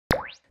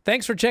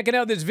Thanks for checking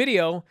out this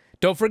video.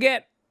 Don't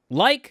forget,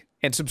 like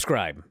and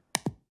subscribe.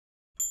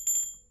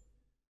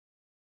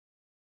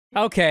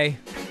 Okay.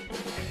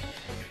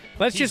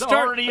 Let's just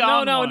start.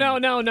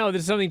 No.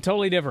 This is something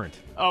totally different.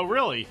 Oh,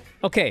 really?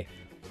 Okay.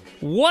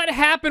 What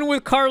happened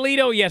with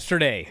Carlito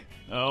yesterday?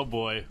 Oh,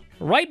 boy.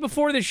 Right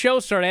before the show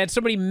started, I had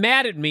somebody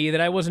mad at me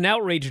that I wasn't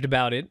outraged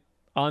about it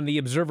on the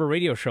Observer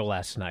radio show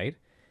last night.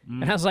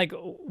 And I was like,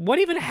 what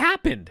even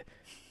happened?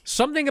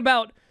 Something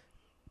about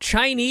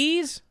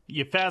Chinese?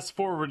 You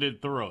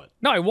fast-forwarded through it.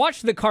 No, I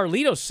watched the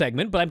Carlito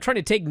segment, but I'm trying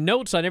to take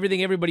notes on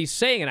everything everybody's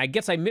saying, and I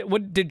guess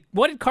what did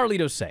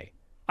Carlito say?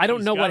 I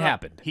don't know what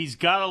happened. He's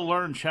got to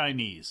learn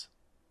Chinese.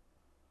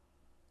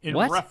 In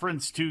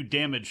reference to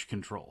damage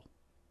control.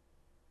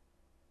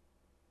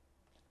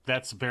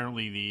 That's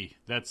apparently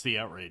that's the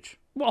outrage.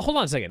 Well, hold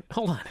on a second.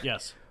 Hold on.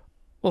 Yes.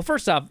 Well,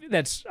 first off,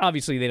 that's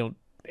obviously they don't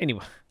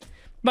anyway.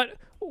 But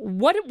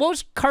what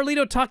was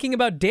Carlito talking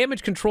about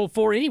damage control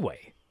for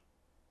anyway?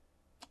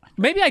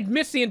 Maybe I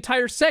missed the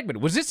entire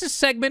segment. Was this a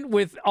segment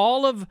with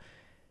all of,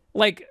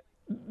 like,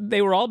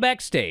 they were all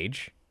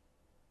backstage,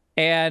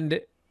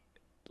 and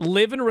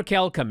Liv and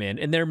Raquel come in,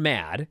 and they're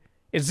mad.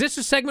 Is this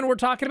a segment we're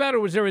talking about, or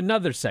was there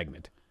another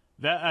segment?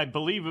 That I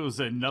believe it was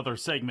another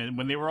segment.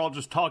 When they were all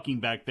just talking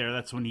back there,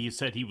 that's when he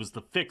said he was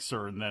the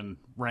fixer and then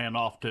ran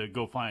off to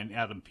go find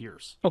Adam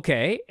Pearce.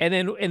 Okay, and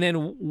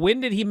then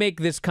when did he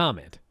make this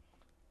comment?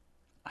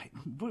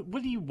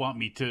 What do you want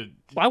me to...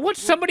 I want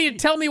somebody to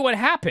tell me what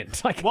happened.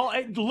 Like, well,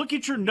 look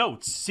at your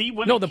notes. See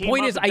when no, the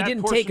point is I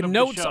didn't take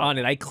notes on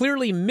it. I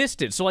clearly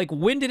missed it. So, like,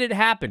 when did it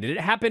happen? Did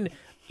it happen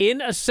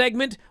in a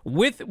segment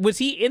with... Was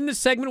he in the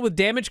segment with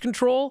damage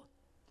control?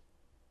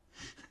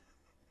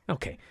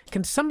 Okay.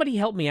 Can somebody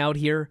help me out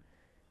here?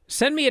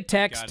 Send me a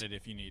text. Got it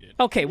if you need it.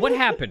 Okay, what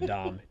happened,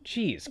 Dom?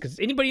 Jeez, because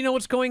anybody know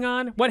what's going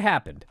on? What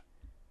happened?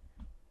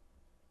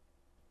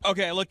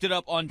 Okay, I looked it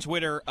up on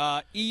Twitter.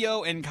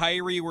 Io and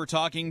Kyrie were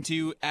talking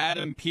to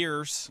Adam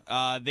Pearce.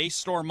 They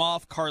storm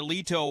off.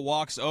 Carlito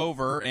walks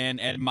over and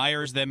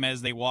admires them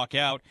as they walk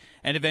out.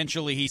 And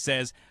eventually he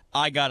says,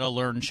 I gotta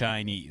learn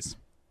Chinese.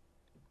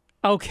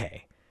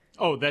 Okay.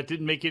 Oh, that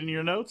didn't make it in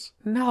your notes?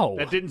 No.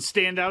 That didn't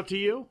stand out to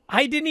you?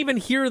 I didn't even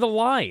hear the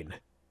line.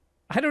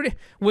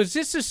 Was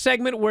this a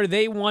segment where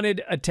they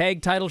wanted a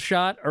tag title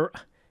shot? Or,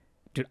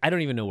 dude, I don't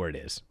even know where it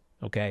is,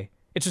 okay?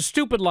 It's a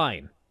stupid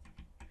line.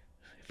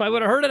 If I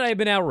would have heard it, I'd have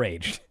been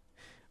outraged.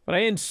 But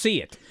I didn't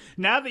see it.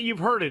 Now that you've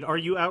heard it, are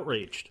you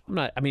outraged? I'm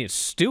not. I mean, it's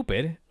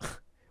stupid.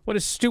 What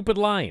a stupid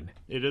line.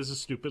 It is a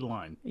stupid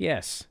line.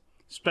 Yes.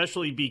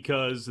 Especially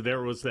because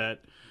there was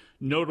that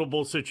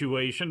notable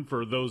situation,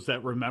 for those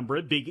that remember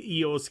it. Big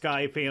Io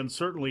Sky fans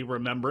certainly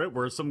remember it,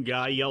 where some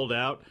guy yelled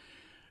out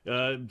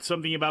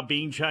something about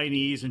being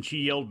Chinese, and she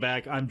yelled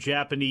back, I'm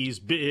Japanese,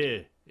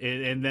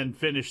 and then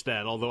finished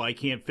that, although I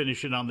can't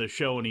finish it on the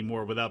show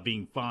anymore without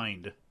being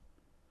fined.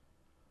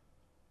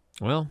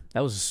 Well,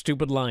 that was a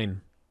stupid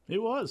line.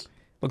 It was.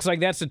 Looks like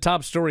that's the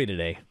top story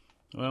today.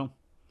 Well,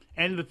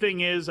 and the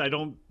thing is,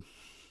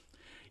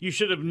 you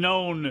should have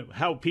known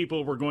how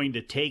people were going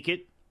to take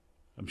it.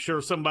 I'm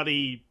sure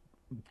somebody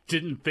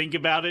didn't think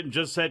about it and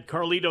just said,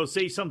 Carlito,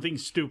 say something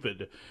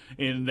stupid.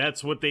 And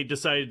that's what they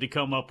decided to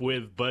come up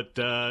with. But,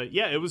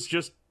 yeah, it was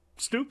just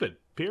stupid,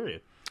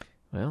 period.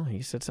 Well,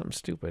 he said something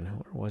stupid.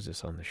 Where was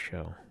this on the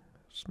show?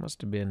 This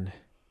must have been...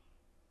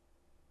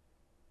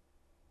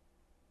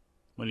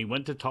 When he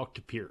went to talk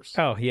to Pearce.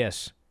 Oh,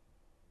 yes.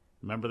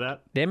 Remember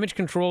that? Damage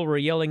control were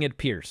yelling at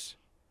Pearce.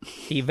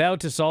 He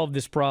vowed to solve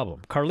this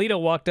problem. Carlito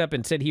walked up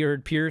and said he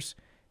heard Pearce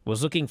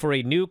was looking for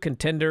a new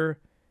contender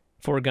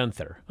for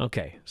Gunther.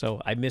 Okay,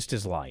 so I missed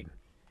his line.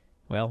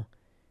 Well,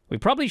 we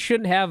probably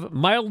shouldn't have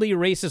mildly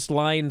racist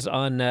lines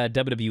on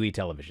WWE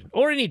television.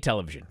 Or any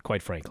television,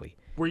 quite frankly.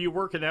 Were you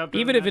working out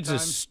during even if it's time? A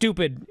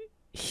stupid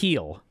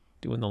heel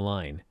doing the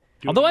line.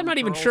 Although I'm not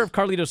even sure if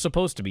Carlito's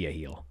supposed to be a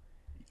heel.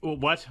 Well,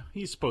 what?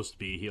 He's supposed to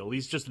be a heel.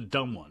 He's just a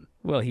dumb one.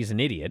 Well, he's an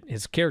idiot.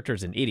 His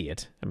character's an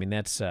idiot. I mean,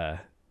 that's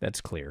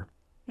clear.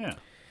 Yeah.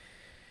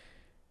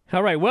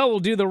 All right, well, we'll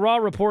do the Raw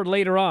report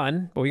later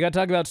on, but we got to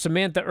talk about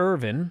Samantha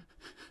Irvin.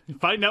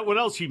 Find out what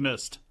else you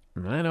missed.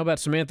 I know about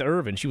Samantha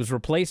Irvin. She was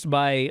replaced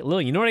by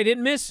Lillian. You know what I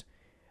didn't miss?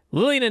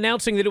 Lillian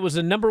announcing that it was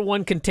a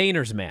 *1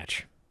 containers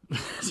match.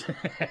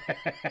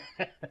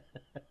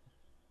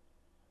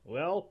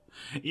 Well,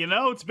 you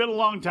know, it's been a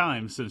long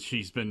time since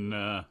she's been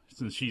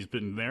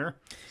there.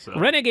 So.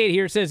 Renegade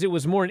here says it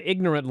was more an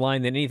ignorant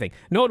line than anything.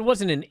 No, it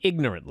wasn't an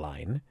ignorant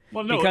line.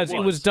 Well, no, because it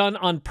was done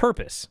on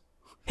purpose.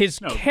 His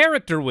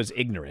character was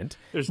ignorant,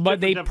 but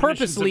they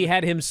purposely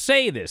had him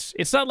say this.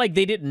 It's not like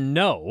they didn't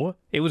know.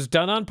 It was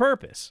done on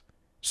purpose.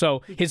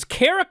 So his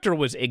character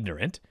was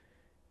ignorant,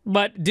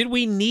 but did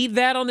we need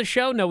that on the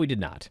show? No, we did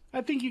not.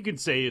 I think you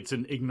could say it's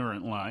an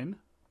ignorant line.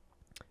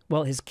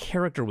 Well, his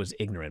character was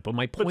ignorant, but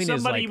my point is, like...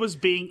 But somebody was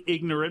being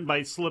ignorant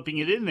by slipping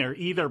it in there,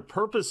 either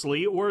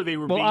purposely or they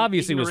were being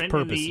obviously ignorant it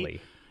was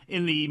purposely.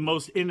 In the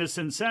most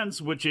innocent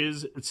sense, which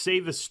is say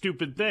the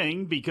stupid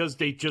thing because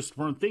they just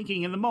weren't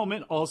thinking in the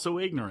moment, also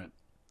ignorant.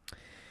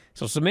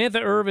 So Samantha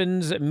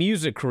Irvin's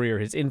music career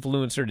has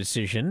influenced her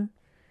decision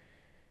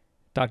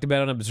Talked about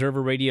it on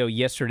Observer Radio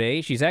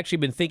yesterday. She's actually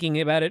been thinking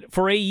about it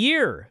for a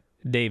year,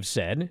 Dave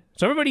said.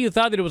 So everybody who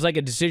thought that it was like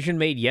a decision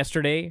made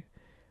yesterday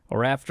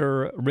or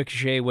after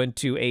Ricochet went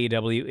to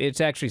AEW, it's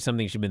actually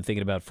something she's been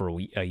thinking about for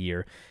a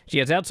year. She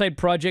has outside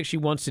projects she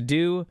wants to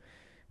do,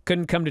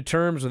 couldn't come to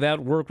terms without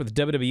work with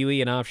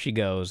WWE, and off she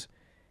goes.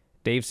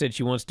 Dave said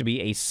she wants to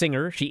be a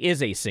singer. She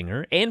is a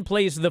singer and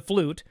plays the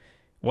flute,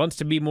 wants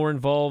to be more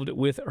involved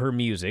with her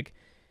music,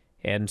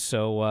 and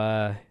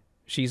so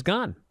she's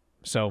gone.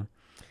 So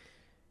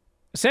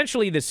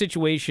essentially, the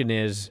situation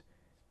is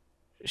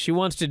she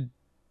wants to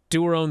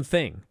do her own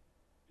thing.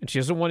 And she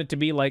doesn't want it to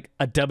be like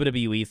a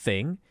WWE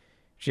thing.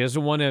 She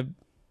doesn't want to,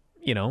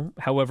 you know,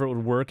 however it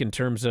would work in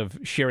terms of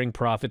sharing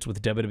profits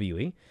with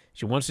WWE.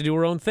 She wants to do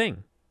her own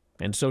thing.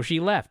 And so she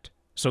left.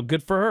 So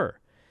good for her.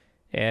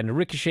 And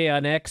Ricochet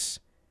on X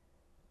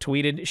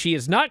tweeted, "She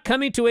is not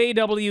coming to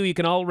AEW. You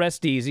can all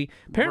rest easy."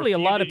 Apparently a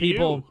lot of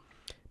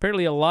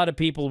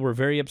people were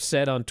very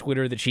upset on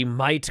Twitter that she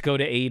might go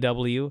to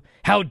AEW.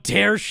 How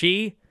dare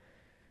she?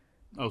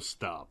 Oh,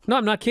 stop. No,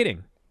 I'm not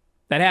kidding.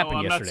 That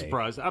happened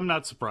yesterday. I'm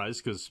not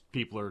surprised because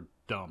people are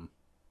dumb.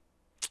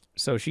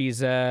 So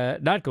she's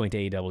not going to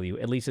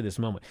AEW, at least at this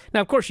moment.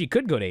 Now, of course, she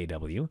could go to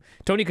AEW.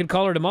 Tony could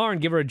call her tomorrow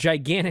and give her a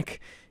gigantic,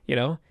 you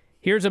know,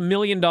 here's $1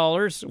 million,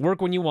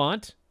 work when you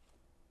want.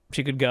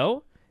 She could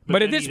go.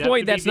 But at this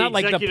point, that's not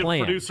like the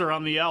plan. Producer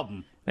on the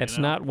album. That's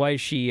not why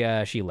she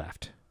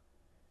left.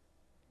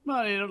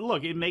 Well,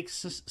 look, it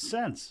makes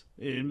sense.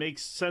 It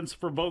makes sense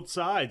for both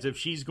sides. If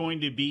she's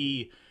going to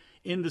be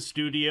in the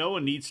studio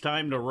and needs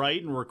time to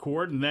write and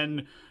record and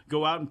then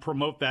go out and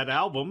promote that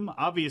album,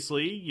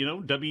 obviously, you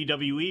know,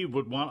 WWE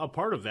would want a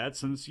part of that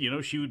since, you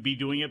know, she would be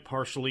doing it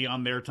partially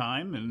on their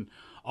time and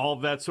all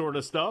of that sort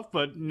of stuff.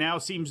 But now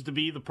seems to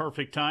be the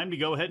perfect time to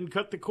go ahead and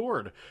cut the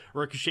cord.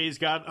 Ricochet's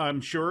got, I'm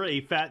sure,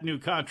 a fat new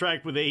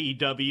contract with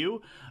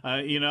AEW.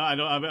 You know,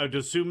 I'd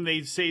assume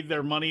they saved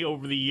their money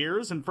over the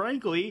years. And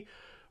frankly,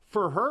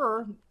 for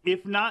her,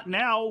 if not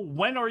now,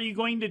 when are you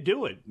going to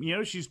do it? You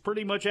know, she's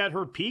pretty much at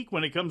her peak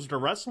when it comes to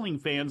wrestling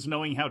fans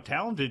knowing how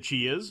talented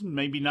she is.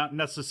 Maybe not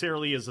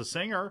necessarily as a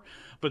singer,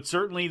 but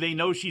certainly they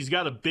know she's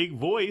got a big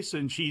voice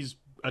and she's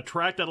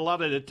attracted a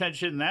lot of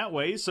attention that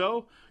way.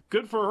 So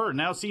good for her.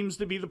 Now seems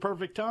to be the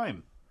perfect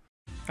time.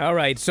 All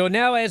right, so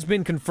now has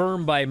been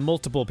confirmed by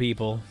multiple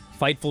people.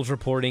 Fightful's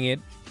reporting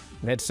it.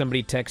 We had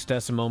somebody text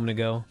us a moment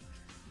ago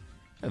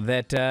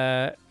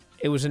that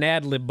it was an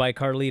ad-lib by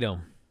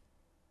Carlito.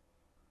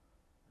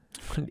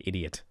 What an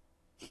idiot.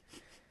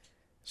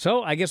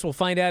 So I guess we'll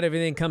find out if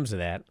everything comes to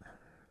that.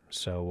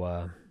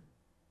 So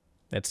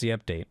that's the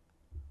update.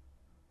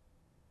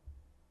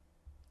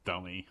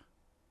 Dummy.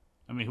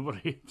 I mean, what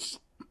are you...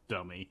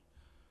 Dummy.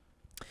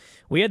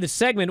 We had the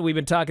segment we've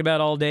been talking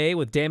about all day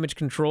with Damage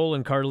Control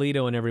and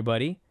Carlito and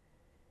everybody.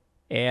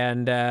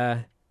 And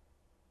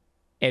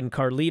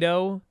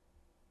Carlito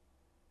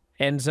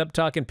ends up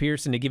talking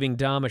Pierce into giving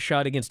Dom a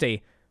shot against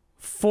a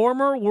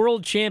former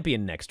world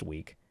champion next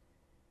week.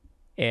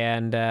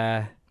 And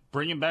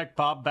bringing back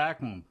Bob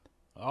Backlund.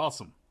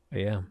 Awesome.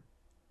 Yeah.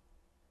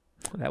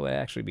 That would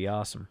actually be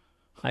awesome.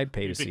 I'd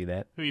pay to see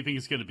that. Who do you think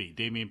it's going to be?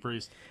 Damian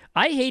Priest?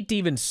 I hate to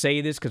even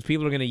say this because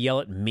people are going to yell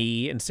at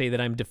me and say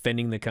that I'm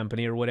defending the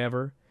company or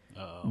whatever.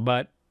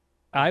 But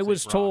I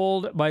was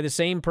told by the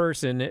same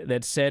person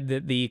that said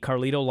that the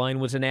Carlito line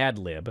was an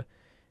ad-lib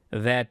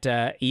that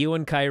Io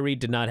and Kyrie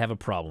did not have a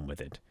problem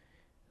with it.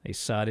 They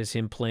saw it as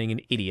him playing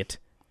an idiot,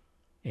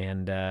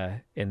 and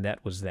that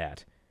was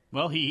that.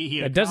 Well,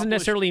 it doesn't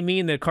necessarily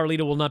mean that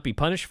Carlito will not be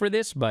punished for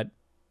this, but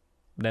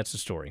that's the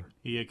story.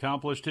 He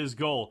accomplished his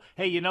goal.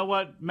 Hey, you know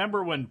what?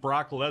 Remember when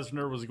Brock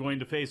Lesnar was going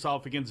to face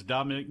off against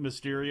Dominic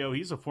Mysterio?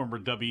 He's a former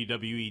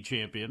WWE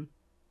champion.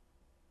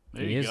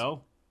 There you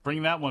go.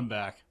 Bring that one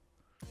back.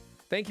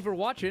 Thank you for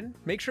watching.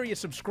 Make sure you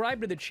subscribe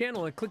to the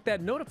channel and click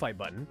that notify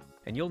button,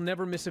 and you'll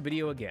never miss a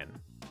video again.